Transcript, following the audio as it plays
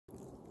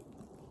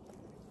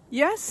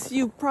Yes,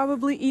 you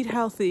probably eat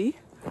healthy,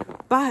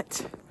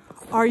 but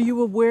are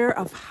you aware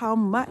of how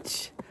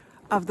much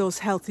of those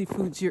healthy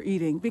foods you're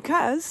eating?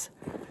 Because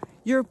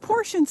your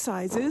portion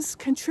sizes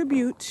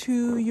contribute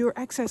to your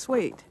excess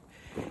weight.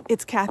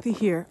 It's Cathy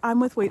here. I'm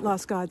with Weight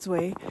Loss God's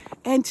Way.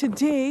 And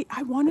today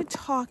I want to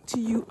talk to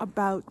you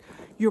about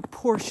your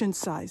portion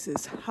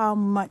sizes, how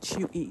much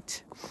you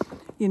eat.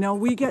 You know,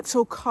 we get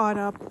so caught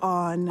up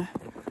on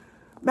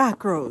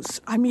macros.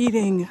 I'm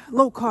eating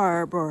low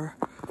carb or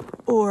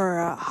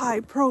high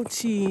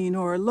protein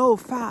or low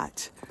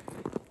fat.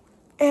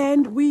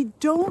 And we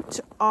don't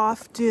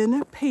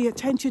often pay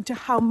attention to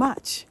how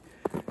much,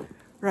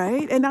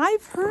 right? And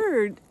I've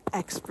heard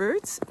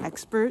experts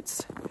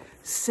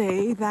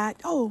say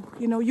that,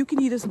 you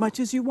can eat as much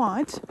as you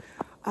want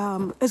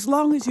as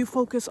long as you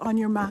focus on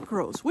your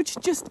macros, which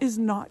just is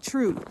not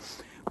true.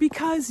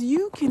 Because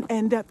you can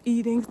end up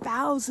eating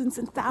thousands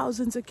and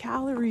thousands of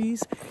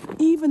calories,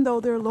 even though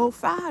they're low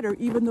fat or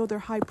even though they're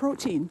high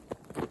protein.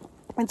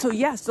 And so,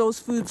 yes, those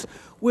foods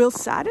will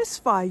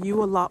satisfy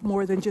you a lot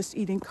more than just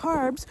eating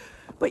carbs,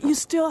 but you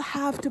still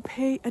have to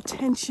pay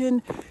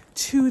attention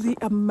to the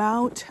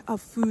amount of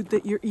food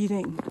that you're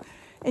eating.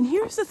 And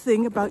here's the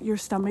thing about your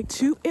stomach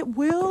too, it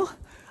will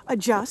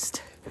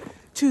adjust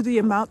to the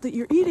amount that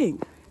you're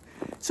eating.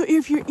 So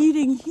if you're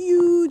eating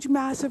huge,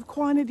 massive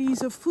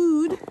quantities of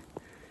food,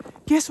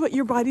 guess what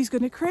your body's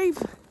going to crave?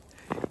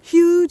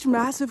 Huge,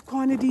 massive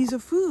quantities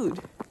of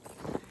food.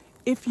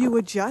 If you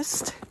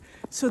adjust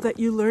so that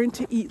you learn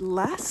to eat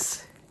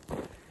less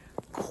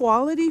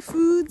quality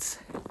foods,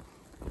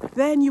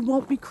 then you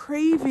won't be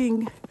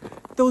craving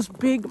those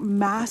big,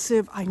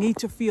 massive, I need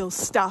to feel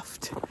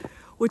stuffed,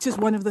 which is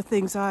one of the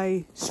things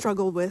I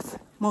struggle with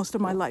most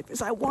of my life,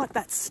 is I want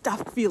that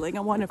stuffed feeling.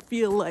 I want to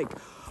feel like,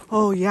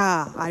 oh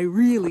yeah, I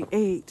really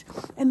ate.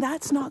 And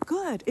that's not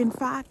good. In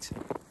fact,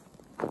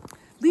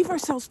 leave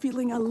ourselves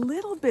feeling a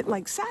little bit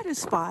like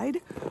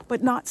satisfied,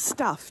 but not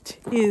stuffed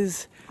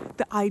is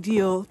the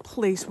ideal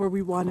place where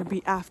we want to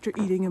be after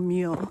eating a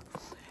meal.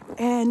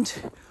 And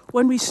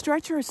when we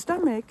stretch our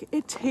stomach,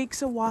 it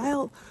takes a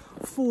while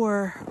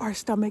for our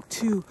stomach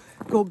to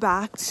go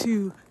back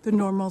to the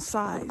normal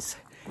size.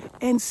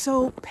 And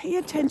so pay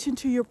attention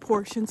to your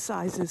portion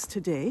sizes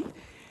today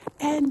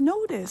and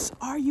notice,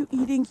 are you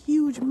eating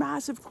huge,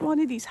 massive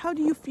quantities? How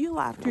do you feel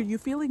after? Are you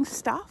feeling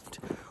stuffed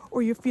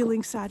or you're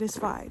feeling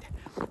satisfied?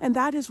 And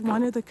that is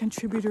one of the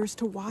contributors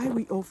to why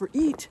we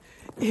overeat,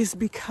 is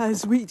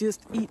because we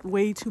just eat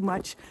way too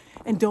much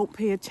and don't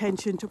pay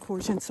attention to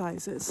portion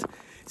sizes.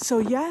 So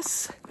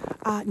yes,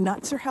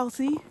 nuts are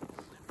healthy,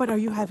 but are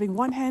you having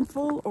one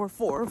handful or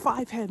 4 or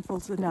 5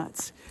 handfuls of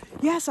nuts?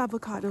 Yes,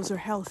 avocados are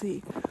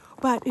healthy,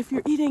 but if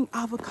you're eating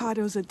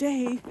avocados a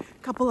day,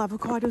 couple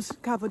avocados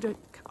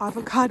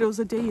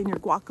a day in your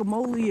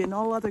guacamole and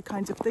all other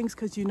kinds of things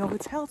because you know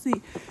it's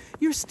healthy,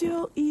 you're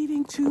still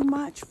eating too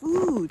much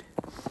food.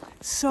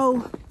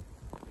 So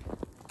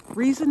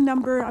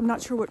I'm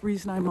not sure what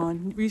reason I'm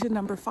on, reason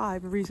number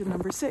 5 or reason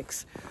number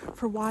 6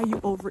 for why you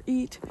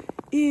overeat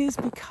is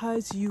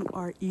because you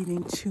are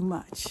eating too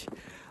much.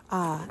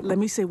 Let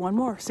me say one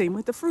more. Same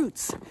with the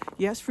fruits.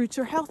 Yes, fruits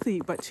are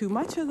healthy, but too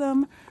much of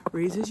them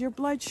raises your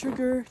blood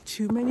sugar,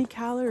 too many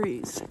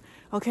calories.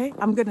 Okay,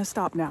 I'm going to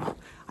stop now.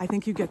 I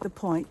think you get the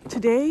point.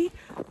 Today,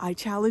 I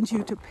challenge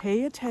you to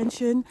pay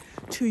attention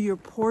to your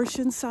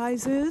portion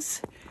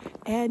sizes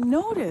and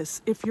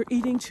notice if you're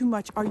eating too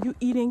much. Are you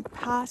eating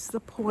past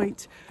the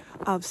point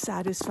of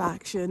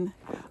satisfaction?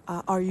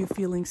 Are you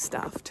feeling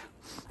stuffed?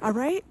 All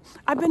right,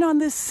 I've been on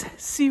this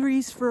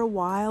series for a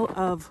while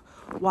of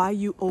why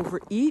you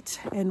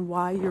overeat and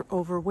why you're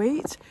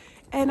overweight,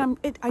 and I'm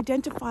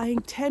identifying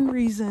 10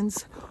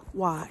 reasons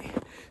why.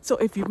 So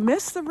if you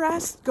missed the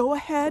rest, go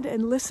ahead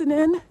and listen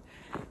in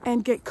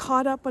and get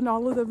caught up on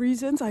all of the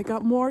reasons. I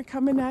got more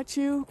coming at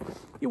you.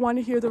 You want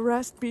to hear the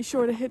rest, be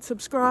sure to hit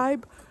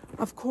subscribe.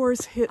 Of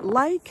course, hit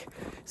like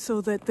so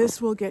that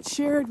this will get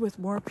shared with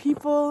more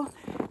people,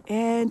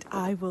 and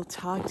I will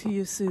talk to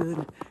you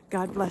soon.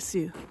 God bless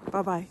you.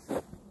 Bye-bye.